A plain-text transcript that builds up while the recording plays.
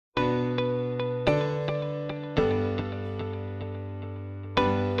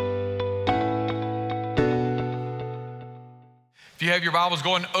If you have your Bibles,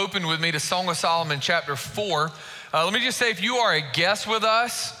 go and open with me to Song of Solomon chapter 4. Let me just say, if you are a guest with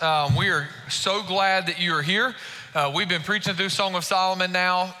us, we are so glad that you are here. We've been preaching through Song of Solomon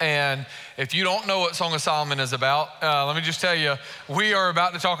now, and if you don't know what Song of Solomon is about, let me just tell you, we are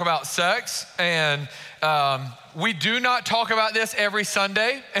about to talk about sex, and we do not talk about this every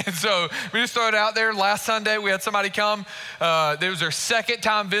Sunday, and so we just throw it out there. Last Sunday, we had somebody come. It was their second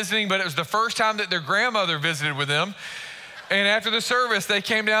time visiting, but it was the first time that their grandmother visited with them. And after the service, they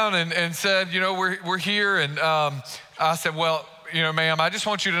came down and said, you know, we're here. And I said, well, you know, ma'am, I just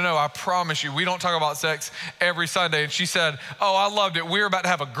want you to know, I promise you, we don't talk about sex every Sunday. And she said, oh, I loved it. We're about to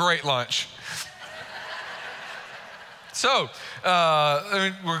have a great lunch. So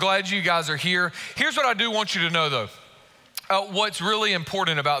we're glad you guys are here. Here's what I do want you to know, though. What's really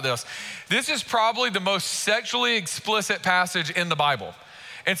important about this. This is probably the most sexually explicit passage in the Bible.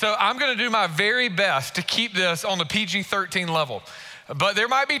 And so I'm gonna do my very best to keep this on the PG-13 level. But there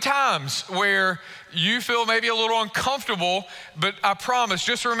might be times where you feel maybe a little uncomfortable, but I promise,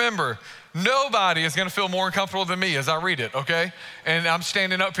 just remember, nobody is gonna feel more uncomfortable than me as I read it, okay? And I'm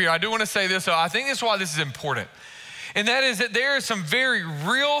standing up here. I do wanna say this, so I think this is why this is important. And that is that there are some very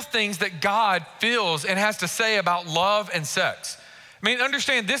real things that God feels and has to say about love and sex. I mean,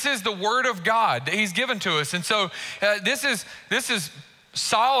 understand, this is the word of God that he's given to us. And so this is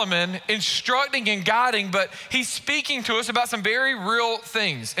Solomon instructing and guiding, but he's speaking to us about some very real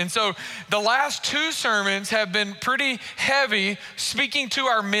things. And so the last two sermons have been pretty heavy speaking to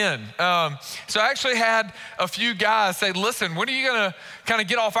our men. So I actually had a few guys say, listen, when are you gonna kind of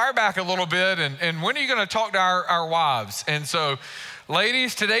get off our back a little bit? And when are you gonna talk to our wives? And so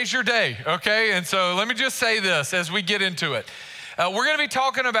ladies, today's your day, okay? And so let me just say this as we get into it. We're gonna be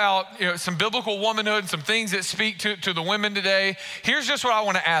talking about some biblical womanhood and some things that speak to the women today. Here's just what I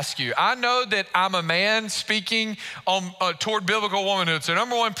wanna ask you. I know that I'm a man speaking toward biblical womanhood. So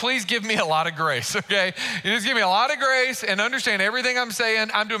number one, please give me a lot of grace, okay? You just give me a lot of grace and understand everything I'm saying.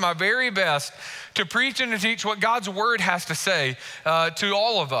 I'm doing my very best to preach and to teach what God's word has to say to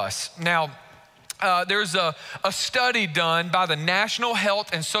all of us. Now, there's a study done by the National Health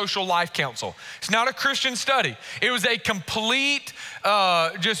and Social Life Council. It's not a Christian study. It was a complete,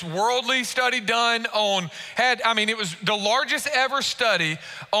 just worldly study done it was the largest ever study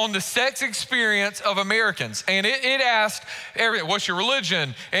on the sex experience of Americans. And it asked everything, what's your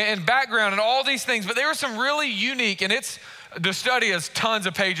religion and background and all these things, but there were some really unique, and the study has tons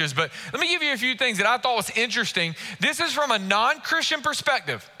of pages, but let me give you a few things that I thought was interesting. This is from a non-Christian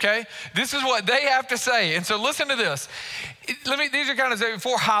perspective, okay? This is what they have to say. And so listen to this. These are kind of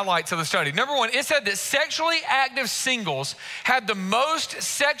 4 highlights of the study. Number one, it said that sexually active singles had the most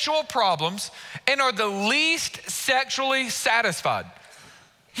sexual problems and are the least sexually satisfied.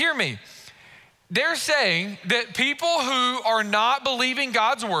 Hear me. They're saying that people who are not believing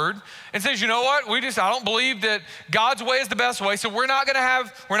God's word and says, you know what, I don't believe that God's way is the best way, so I'm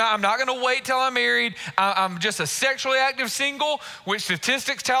not gonna wait till I'm married. I'm just a sexually active single, which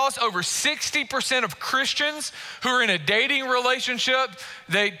statistics tell us over 60% of Christians who are in a dating relationship,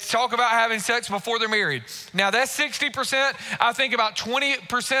 they talk about having sex before they're married. Now that's 60%. I think about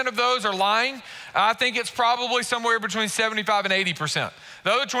 20% of those are lying. I think it's probably somewhere between 75 and 80%.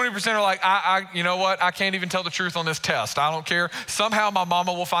 The other 20% are like, you know what? I can't even tell the truth on this test. I don't care. Somehow my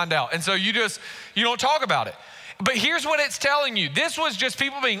mama will find out. And so you don't talk about it. But here's what it's telling you. This was just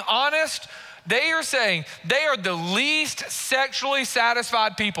people being honest. They are saying they are the least sexually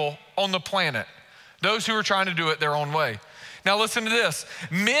satisfied people on the planet. Those who are trying to do it their own way. Now listen to this.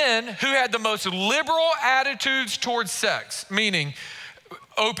 Men who had the most liberal attitudes towards sex, meaning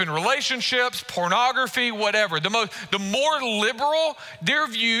open relationships, pornography, whatever. The more liberal their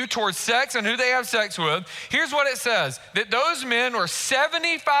view towards sex and who they have sex with, here's what it says, that those men are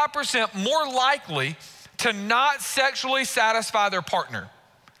 75% more likely to not sexually satisfy their partner.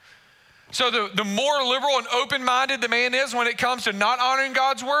 So the more liberal and open-minded the man is when it comes to not honoring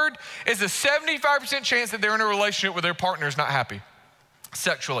God's word, is a 75% chance that they're in a relationship with their partner is not happy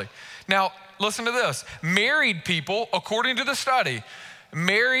sexually. Now, listen to this. Married people, according to the study,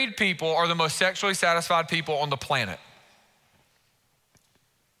 married people are the most sexually satisfied people on the planet.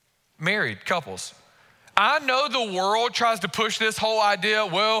 Married couples. I know the world tries to push this whole idea,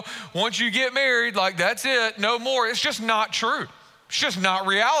 well, once you get married, like that's it, no more. It's just not true. It's just not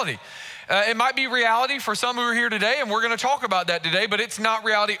reality. It might be reality for some who are here today, and we're gonna talk about that today, but it's not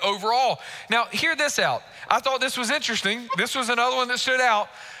reality overall. Now, hear this out. I thought this was interesting. This was another one that stood out.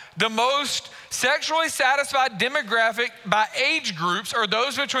 The most sexually satisfied demographic by age groups are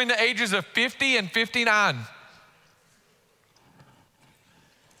those between the ages of 50 and 59.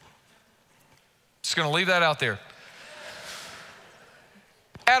 Just gonna leave that out there.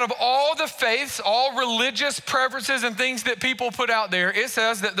 out of all the faiths, all religious preferences and things that people put out there, it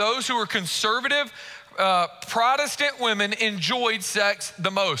says that those who are conservative Protestant women enjoyed sex the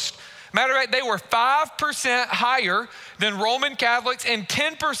most. Matter of fact, they were 5% higher than Roman Catholics and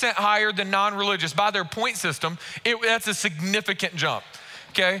 10% higher than non-religious. By their point system, that's a significant jump.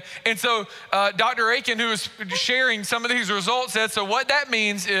 Okay, and so Dr. Akin, who was sharing some of these results, said, so what that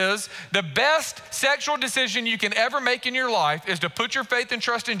means is the best sexual decision you can ever make in your life is to put your faith and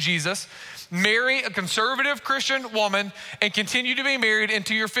trust in Jesus, marry a conservative Christian woman, and continue to be married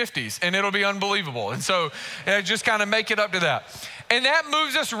into your 50s, and it'll be unbelievable. And so just kind of make it up to that. And that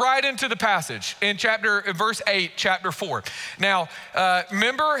moves us right into the passage in verse 8, chapter 4. Now,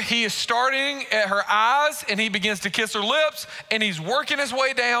 remember, he is starting at her eyes, and he begins to kiss her lips, and he's working his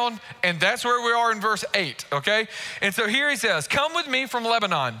way down, and that's where we are in verse 8, okay? And so here he says, come with me from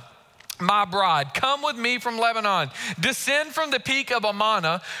Lebanon, my bride, come with me from Lebanon. Descend from the peak of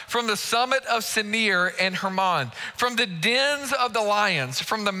Amana, from the summit of Senir and Hermon, from the dens of the lions,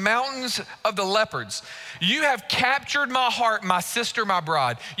 from the mountains of the leopards. You have captured my heart, my sister, my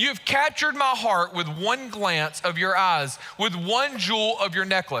bride. You have captured my heart with one glance of your eyes, with one jewel of your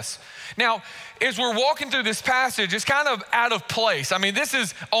necklace. Now, as we're walking through this passage, it's kind of out of place. I mean, this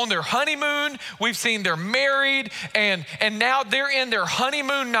is on their honeymoon. We've seen they're married, and now they're in their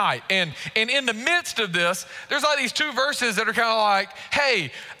honeymoon night. And in the midst of this, there's like these two verses that are kind of like,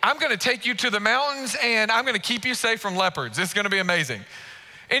 hey, I'm going to take you to the mountains, and I'm going to keep you safe from leopards. It's going to be amazing.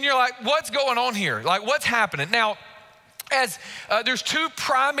 And you're like, what's going on here? Like, what's happening? Now, as there's two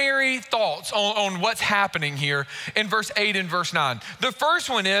primary thoughts on what's happening here in verse 8 and verse 9. The first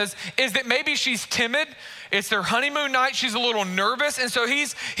one is that maybe she's timid. It's their honeymoon night. She's a little nervous. And so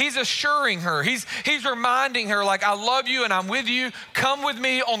he's assuring her. He's reminding her, like, I love you and I'm with you. Come with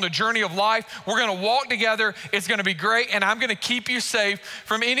me on the journey of life. We're going to walk together. It's going to be great. And I'm going to keep you safe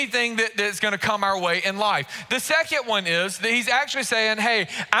from anything that's going to come our way in life. The second one is that he's actually saying, hey,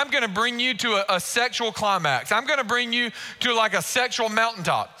 I'm going to bring you to a sexual climax. I'm going to bring you to like a sexual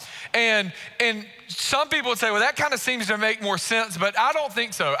mountaintop. And some people would say, well, that kind of seems to make more sense, but I don't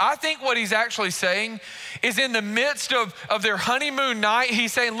think so. I think what he's actually saying is in the midst of their honeymoon night,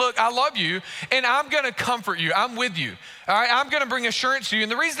 he's saying, look, I love you, and I'm going to comfort you. I'm with you. All right, I'm going to bring assurance to you.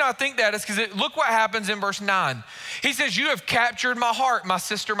 And the reason I think that is because look what happens in verse 9. He says, you have captured my heart, my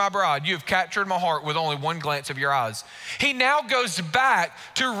sister, my bride. You have captured my heart with only one glance of your eyes. He now goes back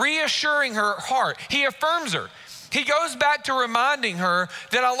to reassuring her heart. He affirms her. He goes back to reminding her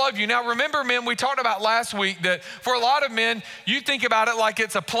that I love you. Now, remember, men, we talked about last week that for a lot of men, you think about it like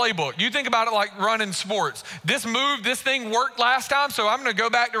it's a playbook. You think about it like running sports. This thing worked last time, so I'm going to go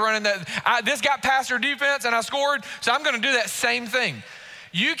back to running that. This got past their defense and I scored, so I'm going to do that same thing.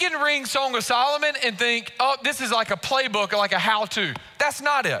 You can read Song of Solomon and think, oh, this is like a playbook, like a how-to. That's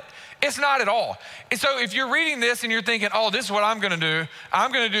not it. It's not at all. And so if you're reading this and you're thinking, oh, this is what I'm going to do.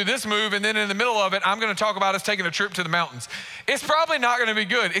 I'm going to do this move, and then in the middle of it, I'm going to talk about us taking a trip to the mountains. It's probably not going to be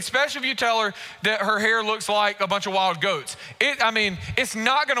good, especially if you tell her that her hair looks like a bunch of wild goats. It's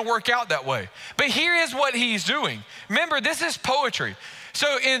not going to work out that way. But here is what he's doing. Remember, this is poetry.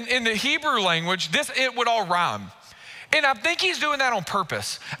 So in the Hebrew language, it would all rhyme. And I think he's doing that on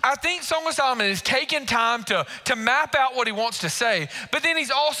purpose. I think Song of Solomon is taking time to map out what he wants to say, but then he's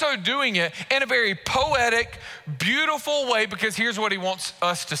also doing it in a very poetic, beautiful way, because here's what he wants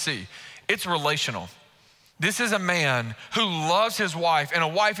us to see. It's relational. This is a man who loves his wife and a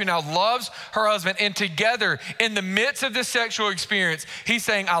wife who now loves her husband. And together, in the midst of this sexual experience, he's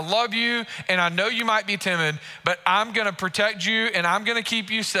saying, I love you and I know you might be timid, but I'm going to protect you and I'm going to keep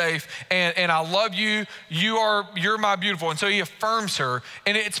you safe. And I love you. You're my beautiful. And so he affirms her,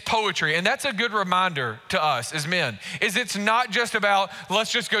 and it's poetry. And that's a good reminder to us as men, is it's not just about,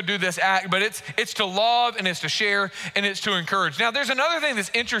 let's just go do this act, but it's to love and it's to share and it's to encourage. Now, there's another thing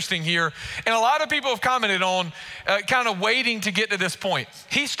that's interesting here. And a lot of people have commented on kind of waiting to get to this point.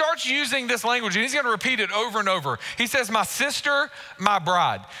 He starts using this language and he's going to repeat it over and over. He says, my sister, my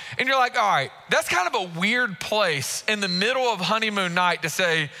bride. And you're like, all right, that's kind of a weird place in the middle of honeymoon night to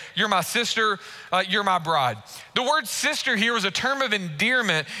say, you're my sister, you're my bride. The word sister here was a term of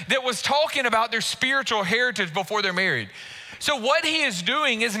endearment that was talking about their spiritual heritage before they're married. So what he is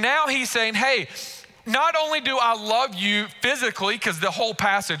doing is now he's saying, hey, not only do I love you physically, because the whole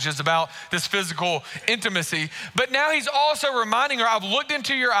passage is about this physical intimacy, but now he's also reminding her, I've looked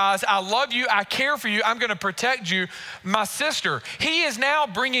into your eyes, I love you, I care for you, I'm going to protect you, my sister. He is now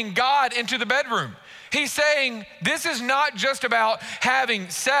bringing God into the bedroom. He's saying this is not just about having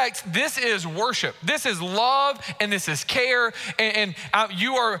sex. This is worship. This is love, and this is care. And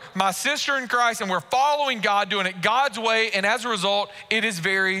you are my sister in Christ, and we're following God, doing it God's way. And as a result, it is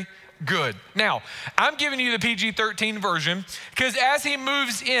very good. Now, I'm giving you the PG-13 version because as he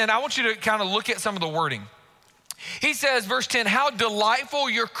moves in, I want you to kind of look at some of the wording. He says, verse 10, how delightful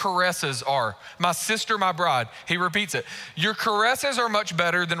your caresses are, my sister, my bride. He repeats it. Your caresses are much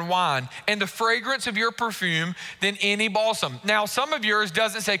better than wine, and the fragrance of your perfume than any balsam. Now, some of yours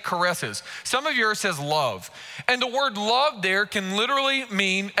doesn't say caresses. Some of yours says love. And the word love there can literally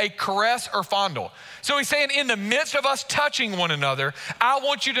mean a caress or fondle. So he's saying in the midst of us touching one another, I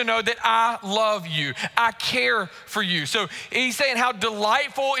want you to know that I love you. I care for you. So he's saying how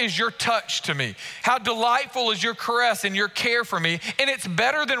delightful is your touch to me. How delightful is your caress and your care for me. And it's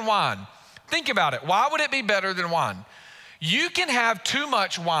better than wine. Think about it. Why would it be better than wine? You can have too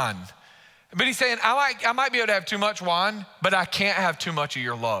much wine. But he's saying I might be able to have too much wine, but I can't have too much of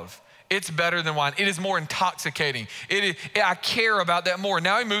your love. It's better than wine. It is more intoxicating. I care about that more.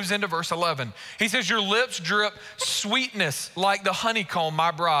 Now he moves into verse 11. He says, your lips drip sweetness like the honeycomb,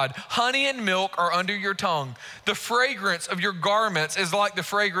 my bride. Honey and milk are under your tongue. The fragrance of your garments is like the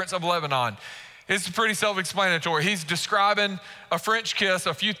fragrance of Lebanon. It's pretty self-explanatory. He's describing a French kiss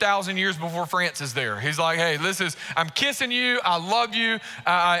a few thousand years before France is there. He's like, hey, I'm kissing you, I love you.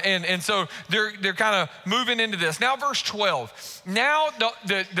 And so they're kind of moving into this. Now verse 12. Now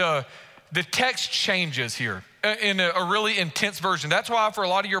the text changes here in a really intense version. That's why for a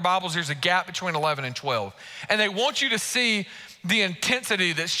lot of your Bibles, there's a gap between 11 and 12. And they want you to see the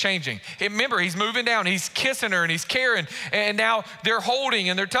intensity that's changing. Remember, he's moving down, he's kissing her and he's caring, and now they're holding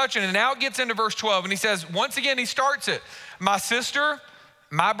and they're touching, and now it gets into verse 12, and he says, once again, he starts it, my sister,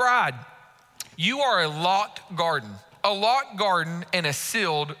 my bride, you are a locked garden and a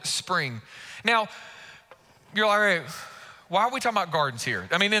sealed spring. Now, you're like, why are we talking about gardens here?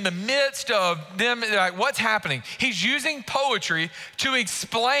 I mean, in the midst of them, like, what's happening? He's using poetry to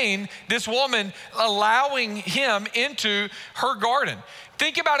explain this woman allowing him into her garden.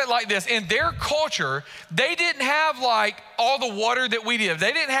 Think about it like this. In their culture, they didn't have like all the water that we did.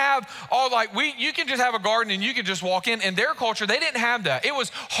 They didn't have all you can just have a garden and you can just walk in. In their culture, they didn't have that. It was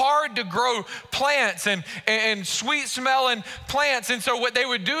hard to grow plants and sweet smelling plants. And so what they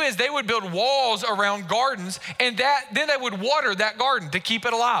would do is they would build walls around gardens, and then they would water that garden to keep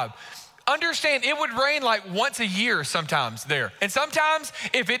it alive. Understand, it would rain like once a year sometimes there. And sometimes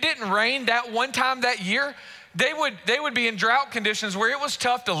if it didn't rain that one time that year, they would be in drought conditions where it was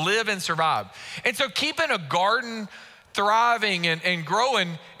tough to live and survive. And so keeping a garden thriving and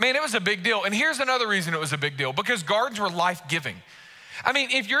growing, man, it was a big deal. And here's another reason it was a big deal, because gardens were life-giving. I mean,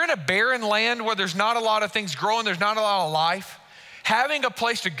 if you're in a barren land where there's not a lot of things growing, there's not a lot of life, having a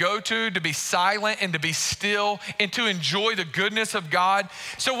place to go to be silent and to be still and to enjoy the goodness of God.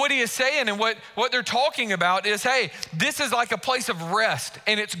 So what he is saying and what they're talking about is, hey, this is like a place of rest,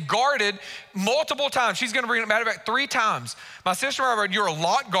 and it's guarded multiple times. She's going to bring it, matter of fact, 3 times. My sister, you're a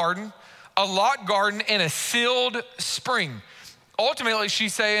locked garden, and a sealed spring. Ultimately,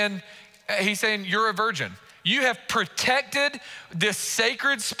 he's saying, you're a virgin. You have protected this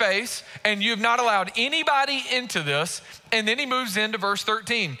sacred space, and you have not allowed anybody into this. And then he moves into verse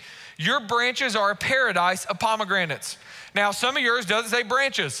 13. Your branches are a paradise of pomegranates. Now, some of yours doesn't say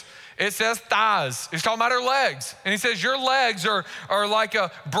branches. It says thighs. He's talking about her legs. And he says, your legs are like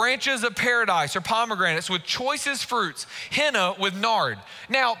branches of paradise or pomegranates with choicest fruits, henna with nard.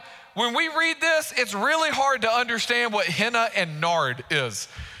 Now, when we read this, it's really hard to understand what henna and nard is.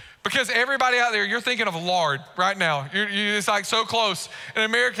 Because everybody out there, you're thinking of lard right now. It's like so close. In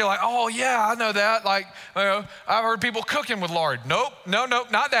America, you're like, oh yeah, I know that. Like, I've heard people cooking with lard. Nope,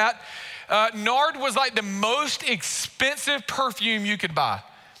 not that. Nard was like the most expensive perfume you could buy.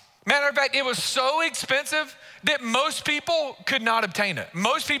 Matter of fact, it was so expensive that most people could not obtain it.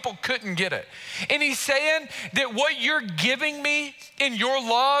 Most people couldn't get it. And he's saying that what you're giving me in your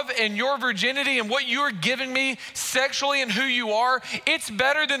love and your virginity and what you're giving me sexually and who you are, it's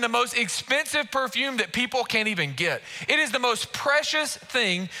better than the most expensive perfume that people can't even get. It is the most precious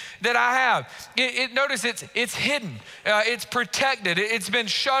thing that I have. Notice it's hidden, it's protected, it's been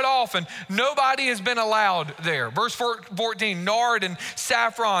shut off, and nobody has been allowed there. Verse 14, nard and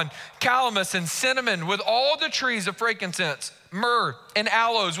saffron, calamus and cinnamon with all the trees of frankincense, myrrh and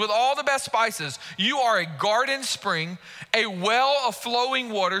aloes with all the best spices. You are a garden spring, a well of flowing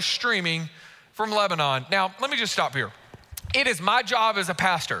water streaming from Lebanon. Now, let me just stop here. It is my job as a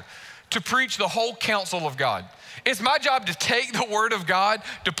pastor to preach the whole counsel of God. It's my job to take the word of God,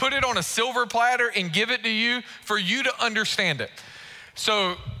 to put it on a silver platter and give it to you for you to understand it.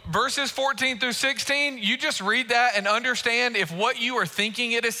 So verses 14 through 16, you just read that and understand if what you are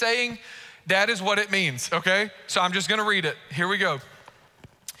thinking it is saying, that is what it means, okay? So I'm just gonna read it. Here we go.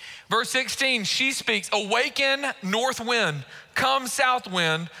 Verse 16, she speaks, awaken north wind, come south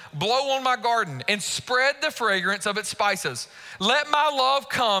wind, blow on my garden and spread the fragrance of its spices. Let my love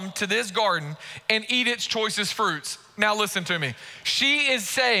come to this garden and eat its choicest fruits. Now listen to me. He's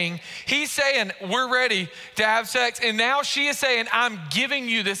saying, we're ready to have sex. And now she is saying, I'm giving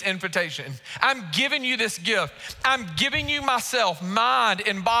you this invitation. I'm giving you this gift. I'm giving you myself, mind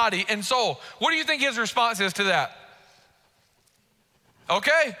and body and soul. What do you think his response is to that?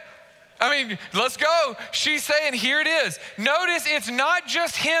 Okay. I mean, let's go. She's saying, here it is. Notice it's not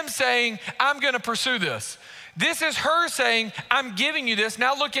just him saying, I'm gonna pursue this. This is her saying, I'm giving you this.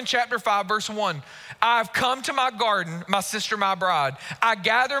 Now look in chapter 5, verse 1. I've come to my garden, my sister, my bride. I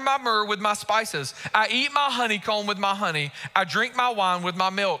gather my myrrh with my spices. I eat my honeycomb with my honey. I drink my wine with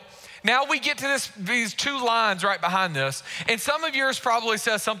my milk. Now we get to these two lines right behind this. And some of yours probably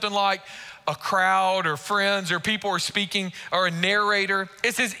says something like a crowd or friends or people are speaking or a narrator.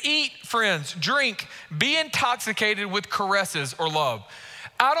 It says, eat, friends, drink, be intoxicated with caresses or love.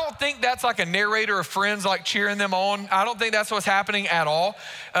 I don't think that's like a narrator of friends like cheering them on. I don't think that's what's happening at all.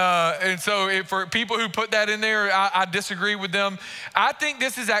 And so for people who put that in there, I disagree with them. I think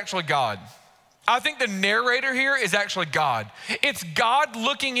this is actually God. I think the narrator here is actually God. It's God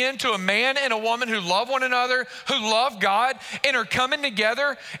looking into a man and a woman who love one another, who love God and are coming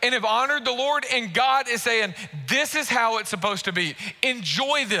together and have honored the Lord. And God is saying, this is how it's supposed to be.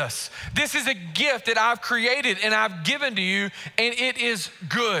 Enjoy this. This is a gift that I've created and I've given to you, and it is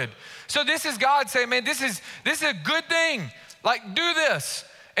good. So this is God saying, man, this is a good thing. Like, do this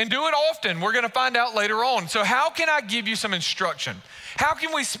and do it often. We're gonna find out later on. So how can I give you some instruction? How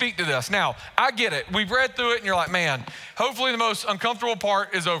can we speak to this? Now, I get it. We've read through it and you're like, man, hopefully the most uncomfortable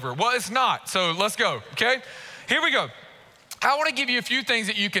part is over. Well, it's not, so let's go, okay? Here we go. I wanna give you a few things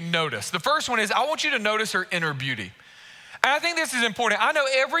that you can notice. The first one is I want you to notice her inner beauty. And I think this is important. I know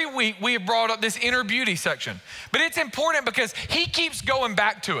every week we have brought up this inner beauty section, but it's important because he keeps going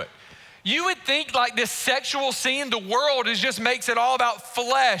back to it. You would think like this sexual scene, the world just makes it all about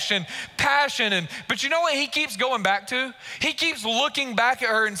flesh and passion. But you know what he keeps going back to? He keeps looking back at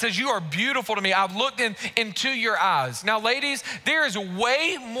her and says, you are beautiful to me. I've looked into your eyes. Now, ladies, there is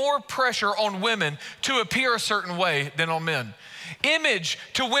way more pressure on women to appear a certain way than on men. Image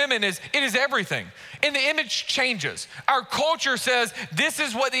to women is everything. And the image changes. Our culture says this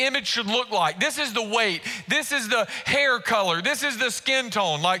is what the image should look like. This is the weight. This is the hair color. This is the skin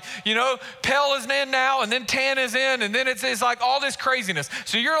tone. Like, you know, pale is in now and then tan is in and then it's like all this craziness.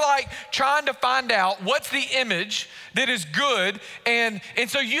 So you're like trying to find out what's the image that is good, and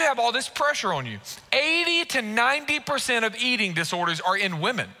so you have all this pressure on you. 80 to 90% of eating disorders are in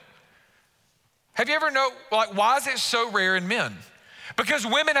women. Have you ever known, like, why is it so rare in men? Because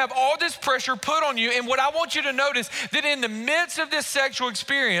women have all this pressure put on you. And what I want you to notice that in the midst of this sexual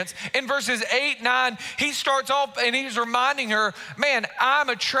experience, in verses 8, 9, he starts off and he's reminding her, man, I'm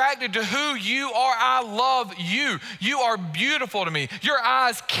attracted to who you are. I love you. You are beautiful to me. Your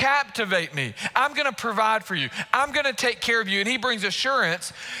eyes captivate me. I'm gonna provide for you. I'm gonna take care of you. And he brings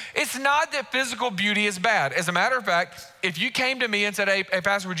assurance. It's not that physical beauty is bad. As a matter of fact, if you came to me and said, hey,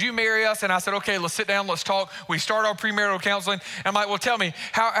 Pastor, would you marry us? And I said, okay, let's sit down, let's talk. We start our premarital counseling. And I'm like, well, tell me,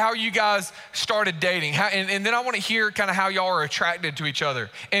 how you guys started dating? And then I want to hear kind of how y'all are attracted to each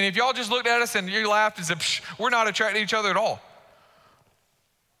other. And if y'all just looked at us and you laughed and said, we're not attracted to each other at all.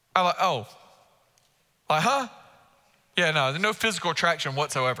 I'm like, oh. Like, huh? Yeah, no, there's no physical attraction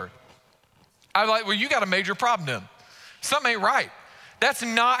whatsoever. I'm like, well, you got a major problem then. Something ain't right. That's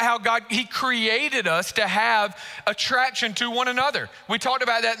not how God, he created us to have attraction to one another. We talked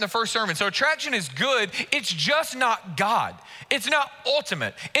about that in the first sermon. So attraction is good. It's just not God. It's not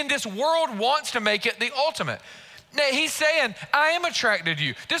ultimate. And this world wants to make it the ultimate. Now, he's saying, I am attracted to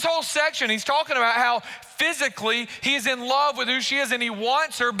you. This whole section, he's talking about how physically he's in love with who she is and he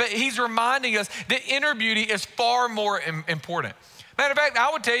wants her, but he's reminding us that inner beauty is far more important. Matter of fact,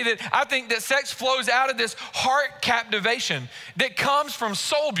 I would tell you that I think that sex flows out of this heart captivation that comes from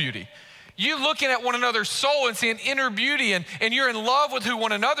soul beauty. You looking at one another's soul and seeing inner beauty and you're in love with who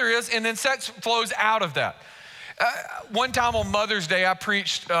one another is, and then sex flows out of that. One time on Mother's Day, I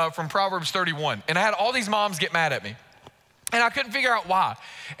preached from Proverbs 31, and I had all these moms get mad at me. And I couldn't figure out why.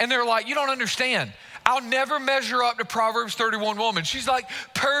 And they're like, you don't understand. I'll never measure up to Proverbs 31 woman. She's like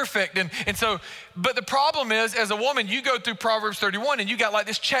perfect. And so, but the problem is, as a woman, you go through Proverbs 31 and you got like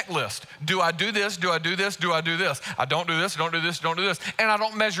this checklist. Do I do this? Do I do this? Do I do this? I don't do this, don't do this, don't do this. And I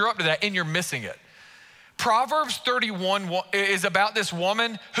don't measure up to that, and you're missing it. Proverbs 31 is about this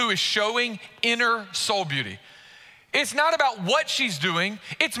woman who is showing inner soul beauty. It's not about what she's doing.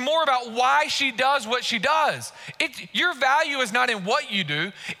 It's more about why she does what she does. Your value is not in what you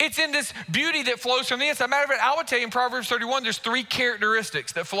do. It's in this beauty that flows from the inside. Matter of fact, I would tell you in Proverbs 31, there's 3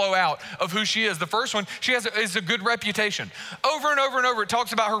 characteristics that flow out of who she is. The first one, she is a good reputation. Over and over and over, it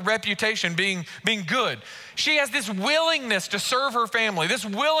talks about her reputation being good. She has this willingness to serve her family, this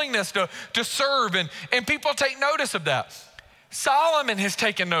willingness to serve, and people take notice of that. Solomon has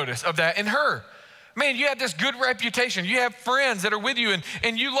taken notice of that in her. Man, you have this good reputation. You have friends that are with you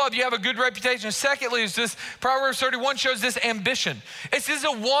and you have a good reputation. Secondly, is this Proverbs 31 shows this ambition. This is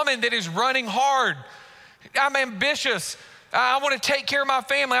a woman that is running hard. I'm ambitious. I want to take care of my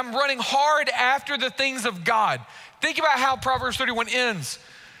family. I'm running hard after the things of God. Think about how Proverbs 31 ends.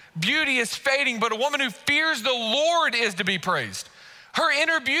 Beauty is fading, but a woman who fears the Lord is to be praised. Her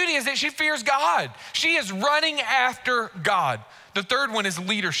inner beauty is that she fears God. She is running after God. The third one is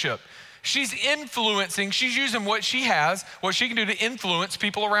leadership. She's influencing, she's using what she has, what she can do to influence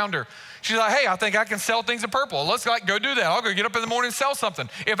people around her. She's like, hey, I think I can sell things in purple. Let's go do that. I'll go get up in the morning and sell something.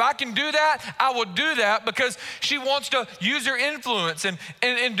 If I can do that, I will do that, because she wants to use her influence and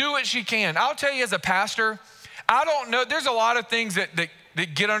do what she can. I'll tell you, as a pastor, I don't know, there's a lot of things that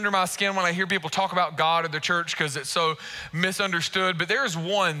get under my skin when I hear people talk about God or the church because it's so misunderstood, but there's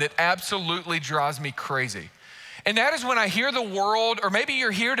one that absolutely drives me crazy. And that is when I hear the world, or maybe you're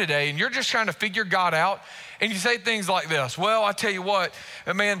here today and you're just trying to figure God out, and you say things like this: well, I tell you what,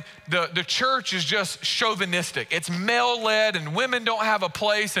 man, the church is just chauvinistic. It's male-led, and women don't have a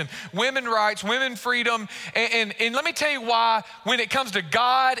place, and women rights, women freedom. And let me tell you why, when it comes to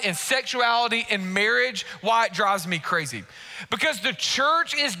God and sexuality and marriage, why it drives me crazy. Because the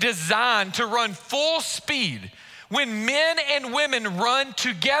church is designed to run full speed when men and women run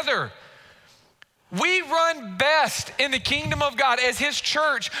together. We run best in the kingdom of God as his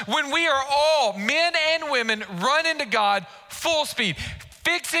church when we are all, men and women, run into God full speed,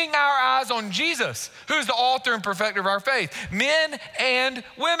 fixing our eyes on Jesus, who's the author and perfecter of our faith, men and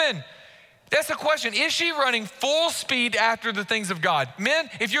women. That's the question. Is she running full speed after the things of God? Men,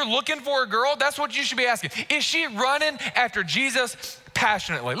 if you're looking for a girl, that's what you should be asking. Is she running after Jesus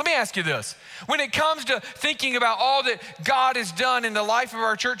passionately? Let me ask you this. When it comes to thinking about all that God has done in the life of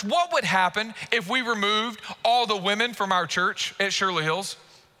our church, what would happen if we removed all the women from our church at Shirley Hills?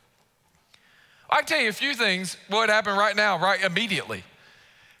 I can tell you a few things what would happen right now, right immediately.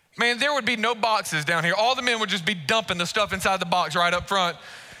 Man, there would be no boxes down here. All the men would just be dumping the stuff inside the box right up front.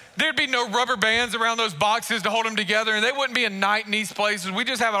 There'd be no rubber bands around those boxes to hold them together, and they wouldn't be a night in these places. We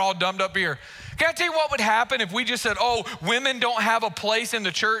just have it all dumped up here. Can I tell you what would happen if we just said, oh, women don't have a place in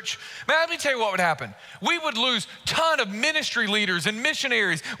the church? Man, let me tell you what would happen. We would lose a ton of ministry leaders and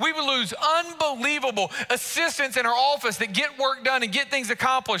missionaries. We would lose unbelievable assistants in our office that get work done and get things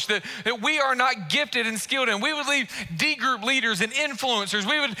accomplished that we are not gifted and skilled in. We would leave D group leaders and influencers.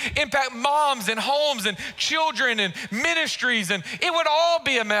 We would impact moms and homes and children and ministries, and it would all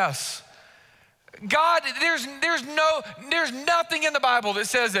be a mess. God, there's nothing in the Bible that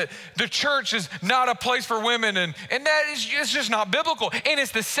says that the church is not a place for women, and that is just not biblical. And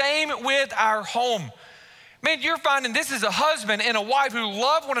it's the same with our home. Man, you're finding this is a husband and a wife who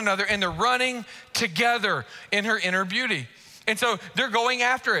love one another, and they're running together in her inner beauty. And so they're going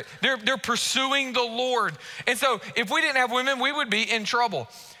after it. They're pursuing the Lord. And so if we didn't have women, we would be in trouble.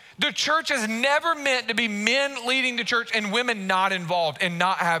 The church is never meant to be men leading the church and women not involved and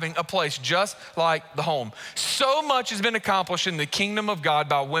not having a place, just like the home. So much has been accomplished in the kingdom of God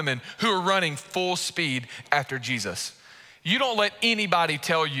by women who are running full speed after Jesus. You don't let anybody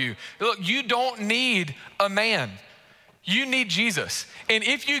tell you, look, you don't need a man. You need Jesus. And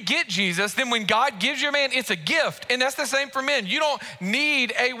if you get Jesus, then when God gives you a man, it's a gift. And that's the same for men. You don't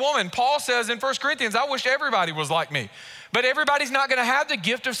need a woman. Paul says in 1 Corinthians, I wish everybody was like me. But everybody's not gonna have the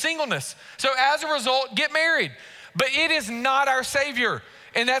gift of singleness. So as a result, get married. But it is not our Savior.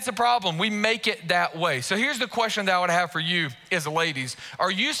 And that's a problem. We make it that way. So here's the question that I would have for you as ladies.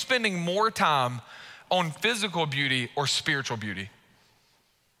 Are you spending more time on physical beauty or spiritual beauty?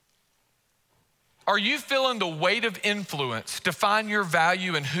 Are you feeling the weight of influence to find your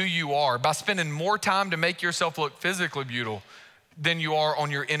value in who you are by spending more time to make yourself look physically beautiful than you are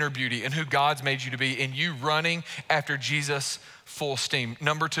on your inner beauty and who God's made you to be, and you running after Jesus full steam?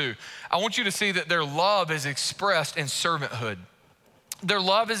 Number 2, I want you to see that their love is expressed in servanthood. Their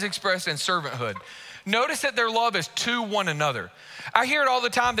love is expressed in servanthood. Notice that their love is to one another. I hear it all the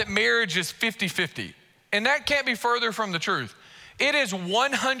time that marriage is 50-50, and that can't be further from the truth. It is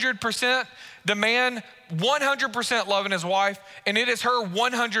 100% the man 100% loving his wife, and it is her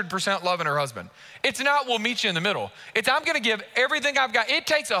 100% loving her husband. It's not we'll meet you in the middle. It's I'm gonna give everything I've got. It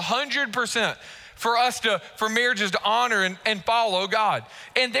takes 100% for marriages to honor and follow God.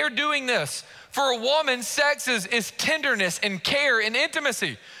 And they're doing this. For a woman, sex is tenderness and care and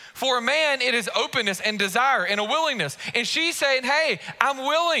intimacy. For a man, it is openness and desire and a willingness. And she's saying, hey, I'm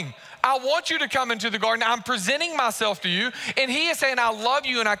willing. I want you to come into the garden. I'm presenting myself to you. And he is saying, I love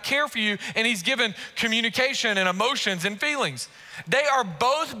you and I care for you. And he's given communication and emotions and feelings. They are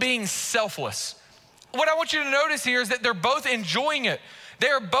both being selfless. What I want you to notice here is that they're both enjoying it.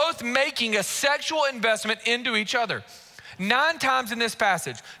 They're both making a sexual investment into each other. 9 times in this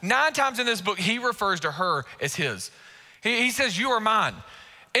passage, 9 times in this book, he refers to her as his. He says, you are mine.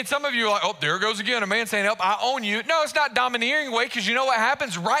 And some of you are like, oh, there goes again, a man saying, oh, I own you. No, it's not domineering way, because you know what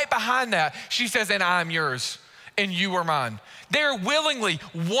happens right behind that? She says, and I'm yours, and you are mine. They're willingly,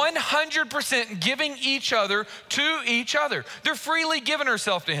 100% giving each other to each other. They're freely giving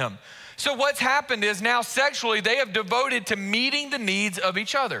herself to him. So what's happened is now sexually, they have devoted to meeting the needs of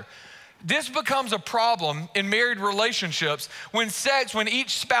each other. This becomes a problem in married relationships when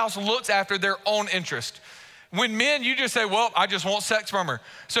each spouse looks after their own interest. When men, you just say, well, I just want sex from her.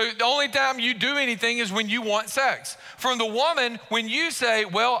 So the only time you do anything is when you want sex. From the woman, when you say,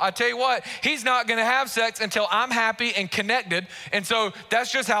 well, I tell you what, he's not gonna have sex until I'm happy and connected. And so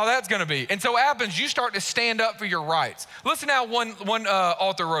that's just how that's gonna be. And so what happens, you start to stand up for your rights. Listen how one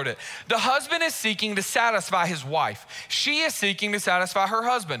author wrote it. The husband is seeking to satisfy his wife. She is seeking to satisfy her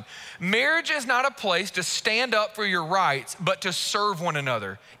husband. Marriage is not a place to stand up for your rights, but to serve one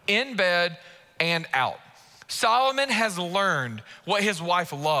another in bed and out. Solomon has learned what his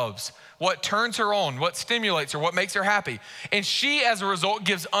wife loves, what turns her on, what stimulates her, what makes her happy. And she, as a result,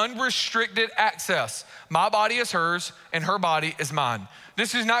 gives unrestricted access. My body is hers and her body is mine.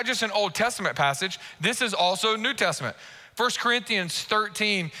 This is not just an Old Testament passage. This is also New Testament. 1 Corinthians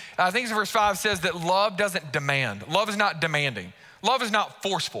 13, I think it's verse 5 says that love doesn't demand. Love is not demanding. Love is not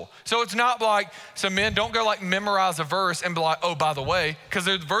forceful. So it's not like, so men, don't go like memorize a verse and be like, oh, by the way, because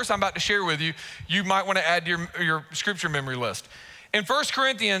the verse I'm about to share with you, you might want to add to your scripture memory list. In 1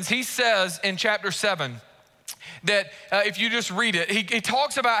 Corinthians, he says in chapter 7, that if you just read it, he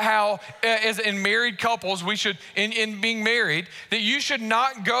talks about how as in married couples, we should, in being married, that you should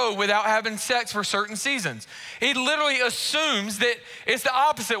not go without having sex for certain seasons. He literally assumes that it's the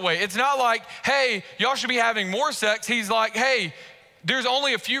opposite way. It's not like, hey, y'all should be having more sex. He's like, hey, there's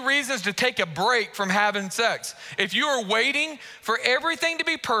only a few reasons to take a break from having sex. If you are waiting for everything to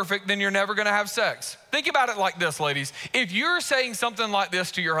be perfect, then you're never gonna have sex. Think about it like this, ladies. If you're saying something like this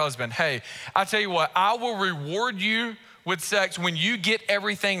to your husband, hey, I tell you what, I will reward you with sex when you get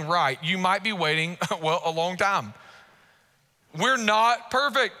everything right. You might be waiting, well, a long time. We're not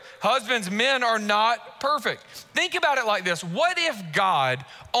perfect. Husbands, men are not perfect. Think about it like this. What if God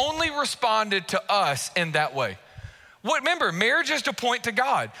only responded to us in that way? Remember, marriage is to point to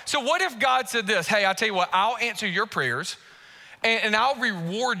God. So what if God said this, hey, I tell you what, I'll answer your prayers and I'll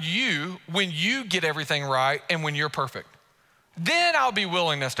reward you when you get everything right and when you're perfect. Then I'll be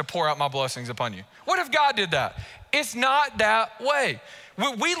willingness to pour out my blessings upon you. What if God did that? It's not that way.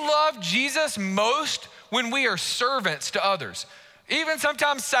 We love Jesus most when we are servants to others, even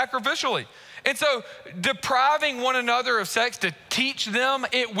sometimes sacrificially. And so depriving one another of sex to teach them,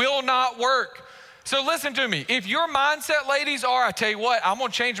 it will not work. So listen to me. If your mindset, ladies, are, I tell you what, I'm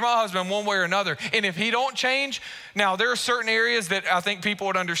gonna change my husband one way or another. And if he don't change, now there are certain areas that I think people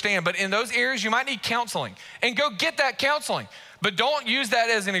would understand, but in those areas you might need counseling. And go get that counseling. But don't use that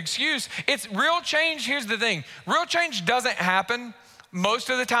as an excuse. It's real change, here's the thing. Real change doesn't happen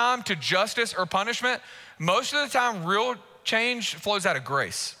most of the time to justice or punishment. Most of the time, real change flows out of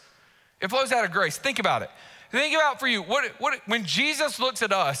grace. It flows out of grace. Think about it. Think about for you, when Jesus looks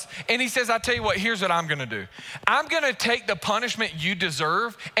at us and he says, I tell you what, here's what I'm gonna do. I'm gonna take the punishment you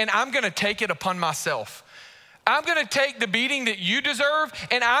deserve and I'm gonna take it upon myself. I'm gonna take the beating that you deserve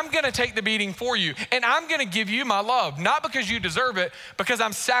and I'm gonna take the beating for you. And I'm gonna give you my love, not because you deserve it, because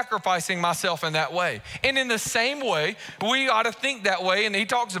I'm sacrificing myself in that way. And in the same way, we ought to think that way, and he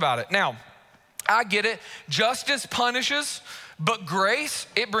talks about it. Now, I get it, justice punishes, but grace,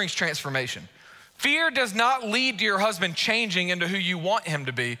 it brings transformation. Fear does not lead to your husband changing into who you want him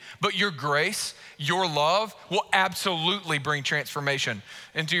to be, but your grace, your love will absolutely bring transformation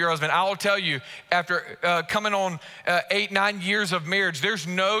into your husband. I will tell you, after coming on 8-9 years of marriage, there's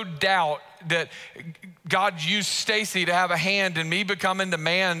no doubt that God used Stacy to have a hand in me becoming the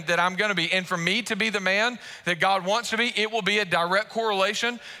man that I'm gonna be. And for me to be the man that God wants to be, it will be a direct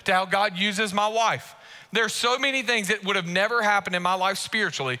correlation to how God uses my wife. There's so many things that would have never happened in my life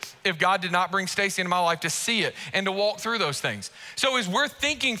spiritually if God did not bring Stacy into my life to see it and to walk through those things. So as we're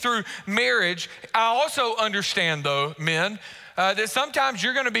thinking through marriage, I also understand though, men, that sometimes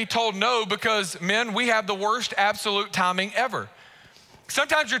you're gonna be told no because men, we have the worst absolute timing ever.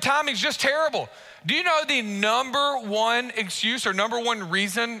 Sometimes your timing's just terrible. Do you know the number one excuse or number one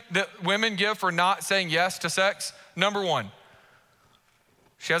reason that women give for not saying yes to sex? Number one,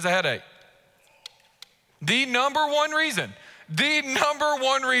 she has a headache. The number one reason.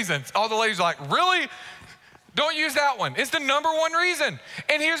 All the ladies are like, really? Don't use that one. It's the number one reason.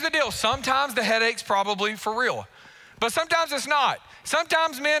 And here's the deal. Sometimes the headache's probably for real, but sometimes it's not.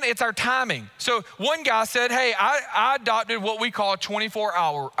 Sometimes, men, it's our timing. So one guy said, hey, I adopted what we call a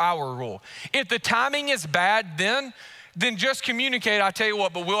 24-hour rule. If the timing is bad then just communicate, I tell you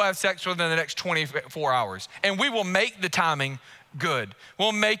what, but we'll have sex within the next 24 hours. And we will make the timing good.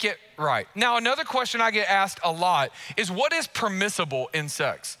 We'll make it right. Now, another question I get asked a lot is what is permissible in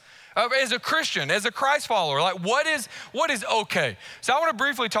sex? As a Christian, as a Christ follower, like what is okay? So I want to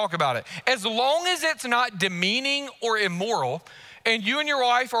briefly talk about it. As long as it's not demeaning or immoral, and you and your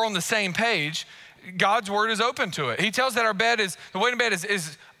wife are on the same page, God's word is open to it. He tells that the wedding bed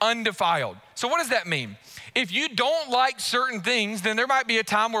is undefiled. So what does that mean? If you don't like certain things, then there might be a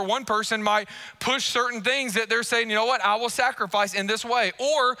time where one person might push certain things that they're saying, you know what, I will sacrifice in this way.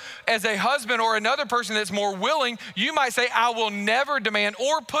 Or as a husband or another person that's more willing, you might say, I will never demand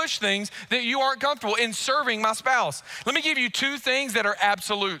or push things that you aren't comfortable in serving my spouse. Let me give you two things that are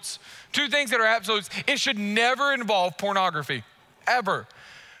absolutes. It should never involve pornography, ever.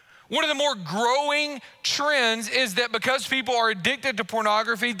 One of the more growing trends is that because people are addicted to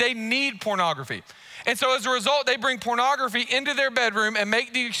pornography, they need pornography. And so as a result, they bring pornography into their bedroom and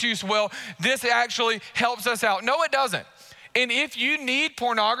make the excuse, well, this actually helps us out. No, it doesn't. And if you need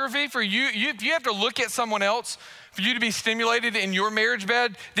pornography for you have to look at someone else for you to be stimulated in your marriage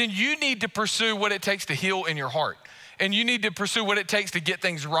bed, then you need to pursue what it takes to heal in your heart. And you need to pursue what it takes to get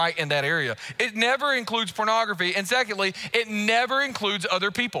things right in that area. It never includes pornography. And secondly, it never includes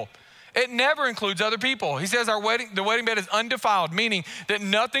other people. It never includes other people. He says the wedding bed is undefiled, meaning that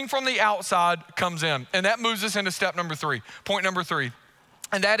nothing from the outside comes in. And that moves us into point number three.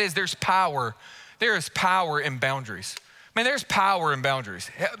 And that is there's power. There is power in boundaries. Man, there's power in boundaries.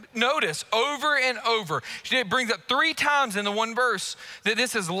 Notice over and over, it brings up 3 times in the one verse that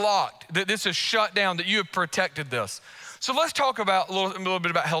this is locked, that this is shut down, that you have protected this. So let's talk about a little bit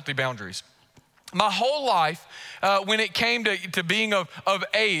about healthy boundaries. My whole life, when it came to being of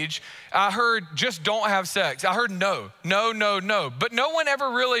age, I heard just don't have sex. I heard no. But no one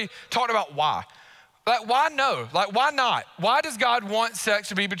ever really talked about why. Like, why no? Like, why not? Why does God want sex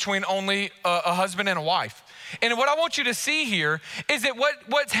to be between only a husband and a wife? And what I want you to see here is that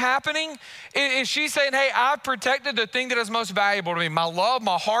what's happening is she's saying, hey, I've protected the thing that is most valuable to me, my love,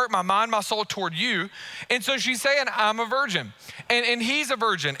 my heart, my mind, my soul toward you. And so she's saying, I'm a virgin and he's a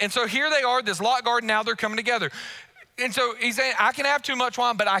virgin. And so here they are, this locked garden, now they're coming together. And so he's saying, I can have too much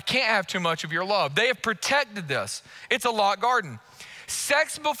wine, but I can't have too much of your love. They have protected this. It's a locked garden.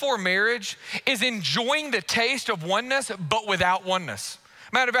 Sex before marriage is enjoying the taste of oneness, but without oneness.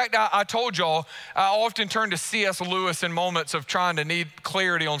 Matter of fact, I told y'all, I often turn to C.S. Lewis in moments of trying to need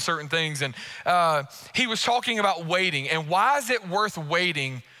clarity on certain things. And he was talking about waiting. And why is it worth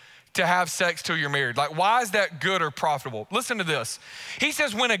waiting to have sex till you're married? Like, why is that good or profitable? Listen to this. He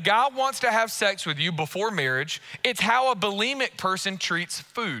says, when a guy wants to have sex with you before marriage, it's how a bulimic person treats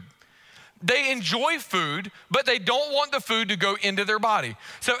food. They enjoy food, but they don't want the food to go into their body.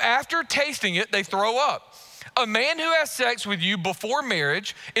 So after tasting it, they throw up. A man who has sex with you before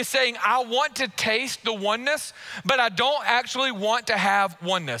marriage is saying, I want to taste the oneness, but I don't actually want to have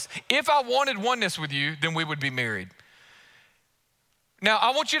oneness. If I wanted oneness with you, then we would be married. Now,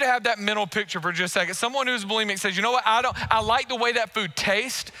 I want you to have that mental picture for just a second. Someone who's bulimic says, you know what, I like the way that food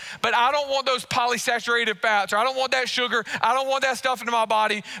tastes, but I don't want those polysaturated fats, or I don't want that sugar, I don't want that stuff into my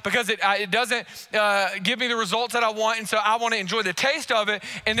body because it doesn't give me the results that I want, and so I want to enjoy the taste of it,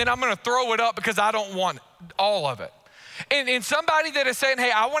 and then I'm gonna throw it up because I don't want all of it. And somebody that is saying,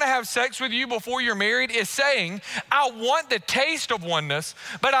 hey, I want to have sex with you before you're married is saying, I want the taste of oneness,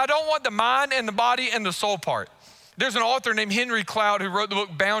 but I don't want the mind and the body and the soul part. There's an author named Henry Cloud who wrote the book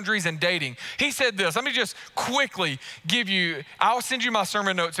Boundaries and Dating. He said this. Let me just quickly give you, I'll send you my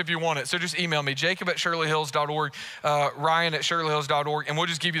sermon notes if you want it. So just email me, jacob@shirleyhills.org, ryan@shirleyhills.org, and we'll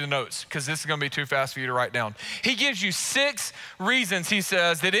just give you the notes because this is going to be too fast for you to write down. He gives you 6 reasons, he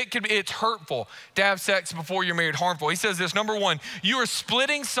says, that it's hurtful to have sex before you're married, harmful. He says this, number 1, you are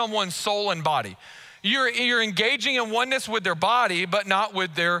splitting someone's soul and body. You're engaging in oneness with their body, but not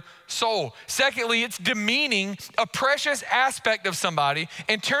with their soul. Secondly, it's demeaning a precious aspect of somebody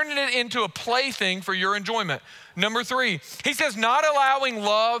and turning it into a plaything for your enjoyment. Number 3, he says not allowing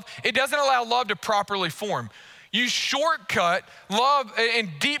love, it doesn't allow love to properly form. You shortcut love and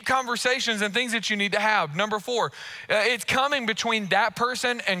deep conversations and things that you need to have. Number 4, it's coming between that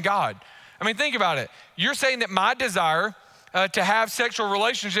person and God. I mean, think about it. You're saying that my desire to have sexual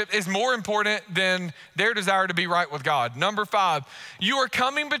relationship is more important than their desire to be right with God. Number 5, you are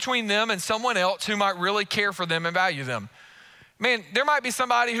coming between them and someone else who might really care for them and value them. Man, there might be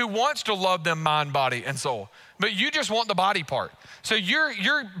somebody who wants to love them mind, body, and soul, but you just want the body part. So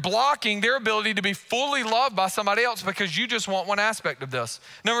you're blocking their ability to be fully loved by somebody else because you just want one aspect of this.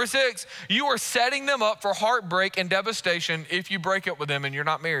 Number 6, you are setting them up for heartbreak and devastation if you break up with them and you're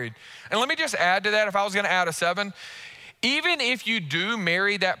not married. And let me just add to that, if I was gonna add a 7, even if you do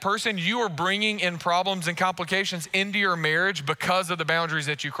marry that person, you are bringing in problems and complications into your marriage because of the boundaries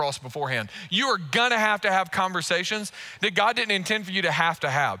that you crossed beforehand. You are gonna have to have conversations that God didn't intend for you to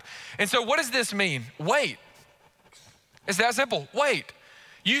have. And so what does this mean? Wait. It's that simple, wait.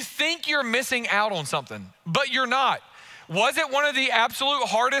 You think you're missing out on something, but you're not. Was it one of the absolute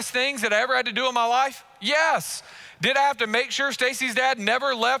hardest things that I ever had to do in my life? Yes. Did I have to make sure Stacy's dad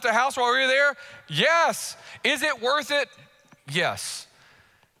never left the house while we were there? Yes. Is it worth it? Yes.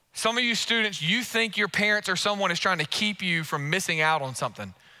 Some of you students, you think your parents or someone is trying to keep you from missing out on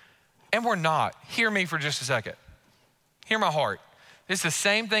something. And we're not. Hear me for just a second. Hear my heart. It's the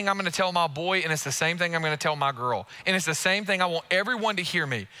same thing I'm gonna tell my boy, and it's the same thing I'm gonna tell my girl. And it's the same thing I want everyone to hear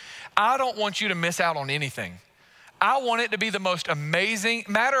me. I don't want you to miss out on anything. I want it to be the most amazing.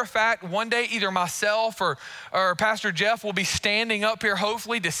 Matter of fact, one day either myself or Pastor Jeff will be standing up here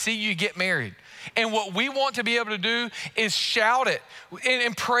hopefully to see you get married. And what we want to be able to do is shout it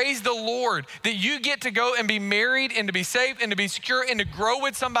and praise the Lord that you get to go and be married and to be safe and to be secure and to grow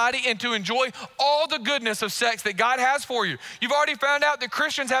with somebody and to enjoy all the goodness of sex that God has for you. You've already found out that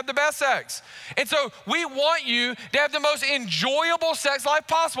Christians have the best sex. And so we want you to have the most enjoyable sex life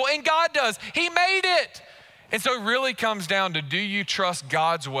possible, and God does. He made it. And so it really comes down to, do you trust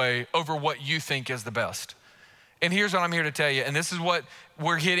God's way over what you think is the best? And here's what I'm here to tell you, and this is what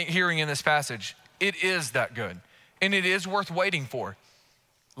we're hearing in this passage. It is that good, and it is worth waiting for.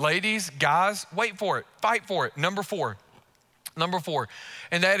 Ladies, guys, wait for it, fight for it. Number four,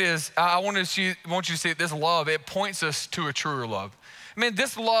 and that is, I want you to see this love, it points us to a truer love. Man,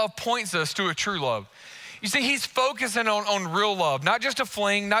 this love points us to a true love. You see, he's focusing on real love, not just a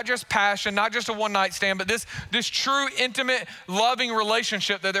fling, not just passion, not just a one-night stand, but this true, intimate, loving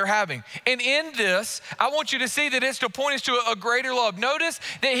relationship that they're having. And in this, I want you to see that it's to point us to a greater love. Notice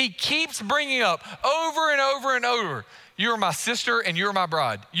that he keeps bringing up over and over and over, you are my sister and you are my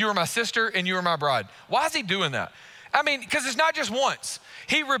bride. You are my sister and you are my bride. Why is he doing that? I mean, because it's not just once.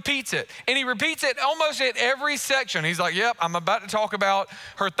 He repeats it, and he repeats it almost at every section. He's like, yep, I'm about to talk about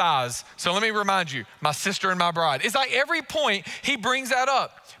her thighs. So let me remind you, my sister and my bride. It's like every point he brings that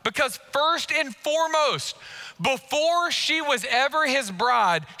up, because first and foremost, before she was ever his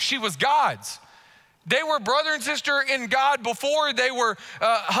bride, she was God's. They were brother and sister in God before they were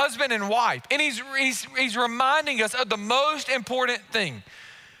husband and wife. And he's reminding us of the most important thing,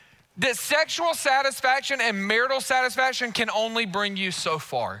 that sexual satisfaction and marital satisfaction can only bring you so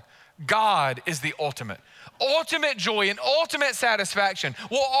far. God is the ultimate. Ultimate joy and ultimate satisfaction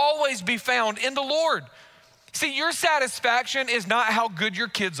will always be found in the Lord. See, your satisfaction is not how good your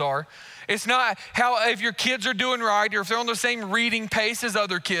kids are. It's not if your kids are doing right or if they're on the same reading pace as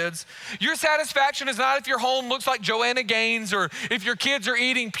other kids. Your satisfaction is not if your home looks like Joanna Gaines or if your kids are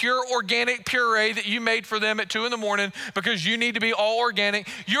eating pure organic puree that you made for them at 2 a.m. because you need to be all organic.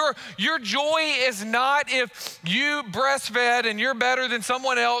 Your joy is not if you breastfed and you're better than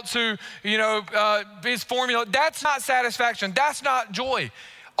someone else who is formula. That's not satisfaction. That's not joy.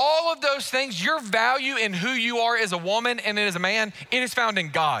 All of those things, your value in who you are as a woman and as a man, it is found in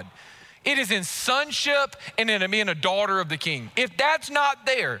God. It is in sonship and in being a daughter of the King. If that's not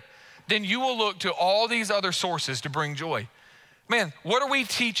there, then you will look to all these other sources to bring joy. Man, what are we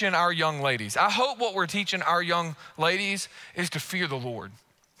teaching our young ladies? I hope what we're teaching our young ladies is to fear the Lord.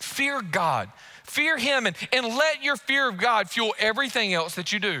 Fear God. Fear him and let your fear of God fuel everything else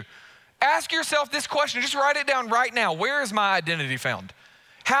that you do. Ask yourself this question. Just write it down right now. Where is my identity found?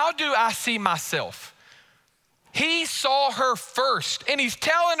 How do I see myself? He saw her first, and he's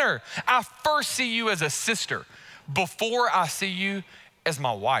telling her, I first see you as a sister before I see you as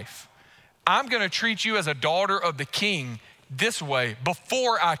my wife. I'm gonna treat you as a daughter of the king this way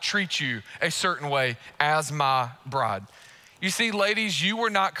before I treat you a certain way as my bride. You see, ladies, you were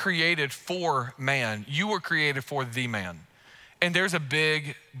not created for man. You were created for the man. And there's a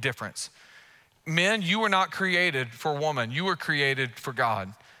big difference. Men, you were not created for woman. You were created for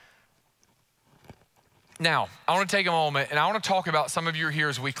God. Now, I want to take a moment and I want to talk about some of you here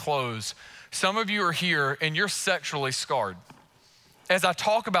as we close. Some of you are here and you're sexually scarred. As I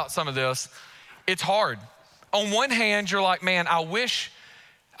talk about some of this, it's hard. On one hand, you're like, man, I wish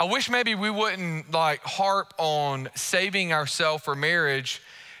maybe we wouldn't like harp on saving ourselves for marriage,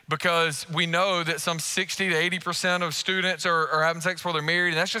 because we know that some 60 to 80% of students are having sex before they're married,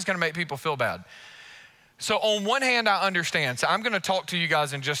 and that's just gonna make people feel bad. So on one hand, I understand. So I'm gonna talk to you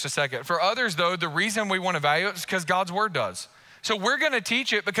guys in just a second. For others though, the reason we wanna value it is because God's word does. So we're gonna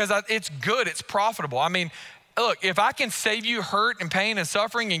teach it because it's good, it's profitable. I mean, look, if I can save you hurt and pain and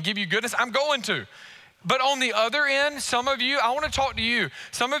suffering and give you goodness, I'm going to. But on the other end, some of you, I want to talk to you.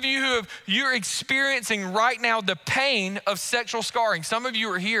 Some of you you're experiencing right now the pain of sexual scarring. Some of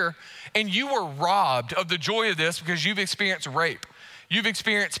you are here and you were robbed of the joy of this because you've experienced rape. You've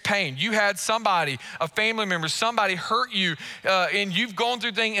experienced pain. You had somebody, a family member, somebody hurt you, and you've gone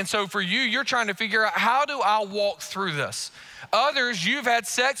through things. And so for you, you're trying to figure out, how do I walk through this? Others, you've had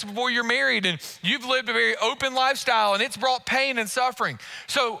sex before you're married and you've lived a very open lifestyle and it's brought pain and suffering.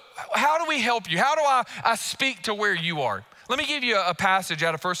 So how do we help you? How do I speak to where you are? Let me give you a passage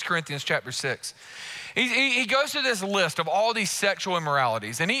out of 1 Corinthians chapter 6. He goes through this list of all these sexual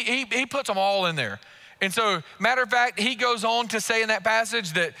immoralities and he puts them all in there. And so, matter of fact, he goes on to say in that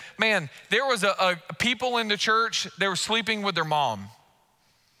passage that, man, there was a people in the church, they were sleeping with their mom.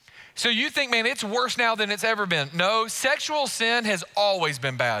 So you think, man, it's worse now than it's ever been. No, sexual sin has always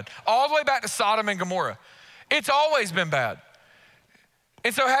been bad. All the way back to Sodom and Gomorrah. It's always been bad.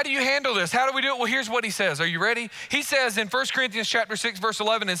 And so how do you handle this? How do we do it? Well, here's what he says. Are you ready? He says in 1 Corinthians chapter 6, verse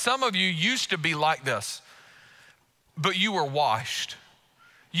 11, and some of you used to be like this, but you were washed.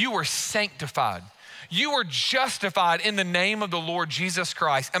 You were sanctified. You were justified in the name of the Lord Jesus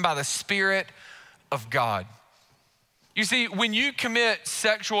Christ and by the Spirit of God. You see, when you commit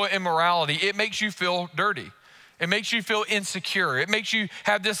sexual immorality, it makes you feel dirty. It makes you feel insecure. It makes you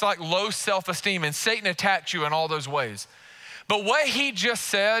have this like low self-esteem, and Satan attacks you in all those ways. But what he just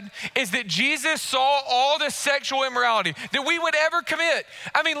said is that Jesus saw all the sexual immorality that we would ever commit.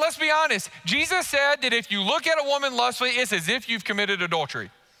 I mean, let's be honest. Jesus said that if you look at a woman lustfully, it's as if you've committed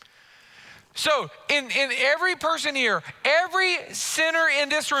adultery. So in every person here, every sinner in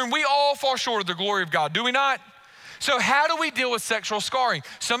this room, we all fall short of the glory of God, do we not? So how do we deal with sexual scarring?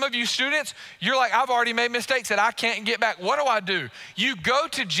 Some of you students, you're like, I've already made mistakes that I can't get back. What do I do? You go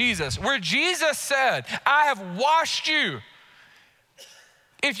to Jesus, where Jesus said, I have washed you.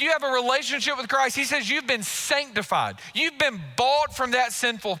 If you have a relationship with Christ, he says you've been sanctified. You've been bought from that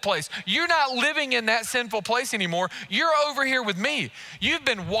sinful place. You're not living in that sinful place anymore. You're over here with me. You've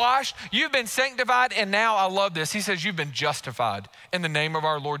been washed, you've been sanctified, and now I love this. He says you've been justified in the name of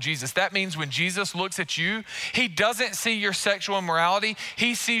our Lord Jesus. That means when Jesus looks at you, he doesn't see your sexual immorality.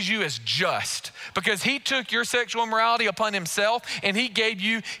 He sees you as just, because he took your sexual immorality upon himself and he gave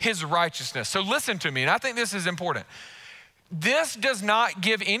you his righteousness. So listen to me, and I think this is important. This does not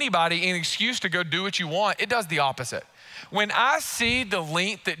give anybody an excuse to go do what you want. It does the opposite. When I see the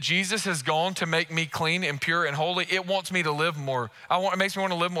length that Jesus has gone to make me clean and pure and holy, it wants me to live more. It makes me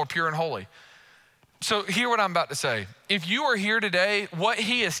want to live more pure and holy. So hear what I'm about to say. If you are here today, what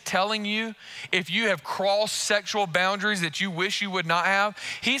he is telling you, if you have crossed sexual boundaries that you wish you would not have,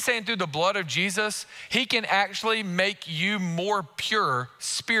 he's saying through the blood of Jesus, he can actually make you more pure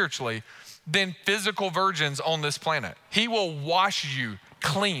spiritually than physical virgins on this planet. He will wash you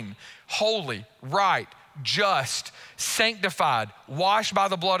clean, holy, right, just, sanctified, washed by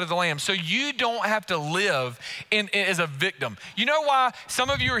the blood of the Lamb. So you don't have to live as a victim. You know why some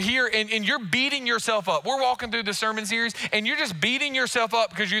of you are here and you're beating yourself up? We're walking through the sermon series and you're just beating yourself up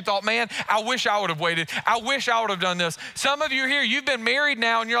because you thought, man, I wish I would have waited. I wish I would have done this. Some of you are here, you've been married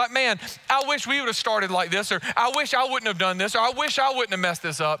now and you're like, man, I wish we would have started like this, or I wish I wouldn't have done this, or I wish I wouldn't have messed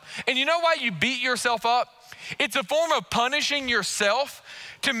this up. And you know why you beat yourself up? It's a form of punishing yourself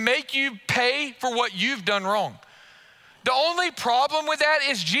to make you pay for what you've done wrong. The only problem with that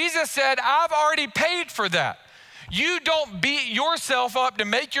is Jesus said, I've already paid for that. You don't beat yourself up to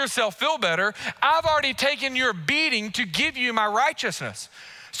make yourself feel better. I've already taken your beating to give you my righteousness.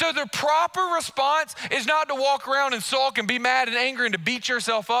 So the proper response is not to walk around and sulk and be mad and angry and to beat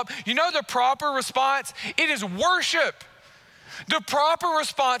yourself up. You know the proper response? It is worship. The proper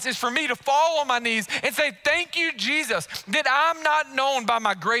response is for me to fall on my knees and say, thank you, Jesus, that I'm not known by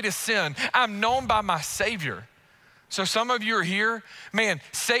my greatest sin. I'm known by my Savior. So some of you are here, man,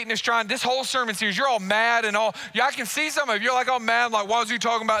 Satan is trying, this whole sermon series, you're all mad and all, yeah, I can see some of you, you're like all mad, like, why was he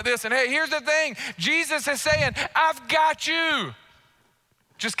talking about this? And hey, here's the thing, Jesus is saying, I've got you.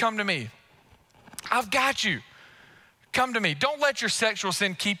 Just come to me. I've got you. Come to me. Don't let your sexual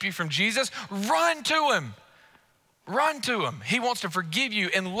sin keep you from Jesus. Run to him. Run to him. He wants to forgive you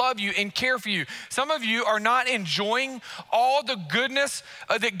and love you and care for you. Some of you are not enjoying all the goodness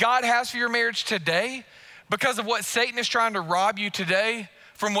that God has for your marriage today because of what Satan is trying to rob you today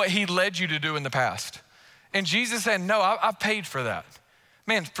from what he led you to do in the past. And Jesus said, no, I've paid for that.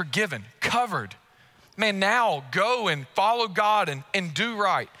 Man, forgiven, covered. Man, now go and follow God and do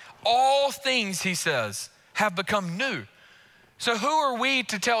right. All things, he says, have become new. So who are we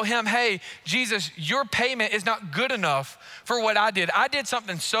to tell him, hey, Jesus, your payment is not good enough for what I did. I did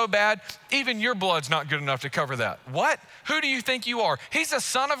something so bad, even your blood's not good enough to cover that. What? Who do you think you are? He's the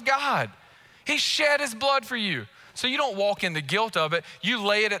Son of God. He shed his blood for you. So you don't walk in the guilt of it. You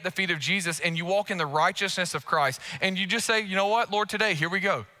lay it at the feet of Jesus and you walk in the righteousness of Christ. And you just say, you know what, Lord, today, here we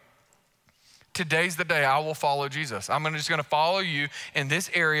go. Today's the day I will follow Jesus. I'm just gonna follow you in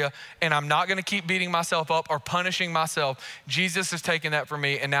this area and I'm not gonna keep beating myself up or punishing myself. Jesus has taken that from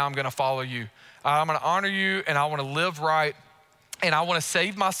me and now I'm gonna follow you. I'm gonna honor you and I wanna live right and I wanna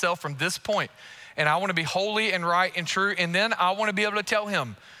save myself from this point and I wanna be holy and right and true and then I wanna be able to tell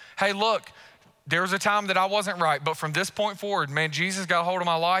him, hey, look, there was a time that I wasn't right, but from this point forward, man, Jesus got a hold of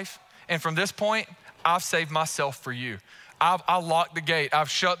my life and from this point, I've saved myself for you. I've locked the gate, I've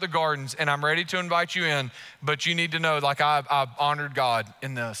shut the gardens, and I'm ready to invite you in, but you need to know, like I've honored God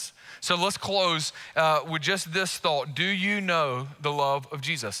in this. So let's close with just this thought. Do you know the love of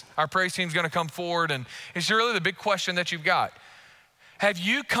Jesus? Our praise team's gonna come forward, and it's really the big question that you've got. Have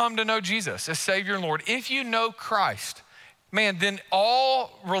you come to know Jesus as Savior and Lord? If you know Christ, man, then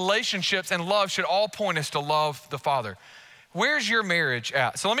all relationships and love should all point us to love the Father. Where's your marriage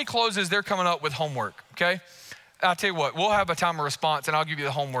at? So let me close as they're coming up with homework, okay? I'll tell you what, we'll have a time of response and I'll give you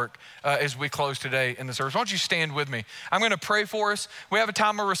the homework as we close today in the service. Why don't you stand with me? I'm gonna pray for us. We have a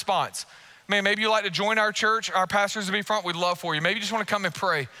time of response. Man, maybe you'd like to join our church. Our pastors will be front. We'd love for you. Maybe you just wanna come and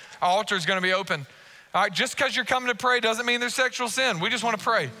pray. Our altar is gonna be open. All right, just because you're coming to pray doesn't mean there's sexual sin. We just wanna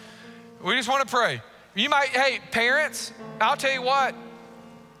pray. We just wanna pray. You might, hey, parents, I'll tell you what,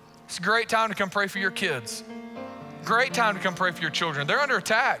 it's a great time to come pray for your kids. Great time to come pray for your children. They're under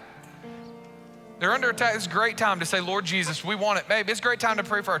attack. They're under attack. It's a great time to say, Lord Jesus, we want it. Babe, it's a great time to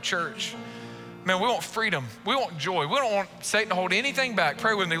pray for our church. Man, we want freedom. We want joy. We don't want Satan to hold anything back.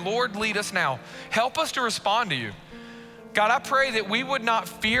 Pray with me. Lord, lead us now. Help us to respond to you. God, I pray that we would not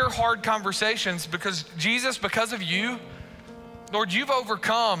fear hard conversations because Jesus, because of you, Lord, you've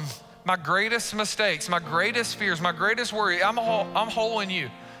overcome my greatest mistakes, my greatest fears, my greatest worry. I'm whole in you.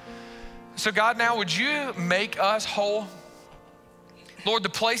 So God, now would you make us whole? Lord, the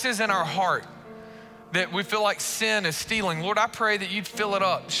places in our heart that we feel like sin is stealing, Lord, I pray that you'd fill it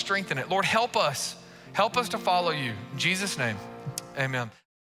up, strengthen it. Lord, help us to follow you. In Jesus' name, amen.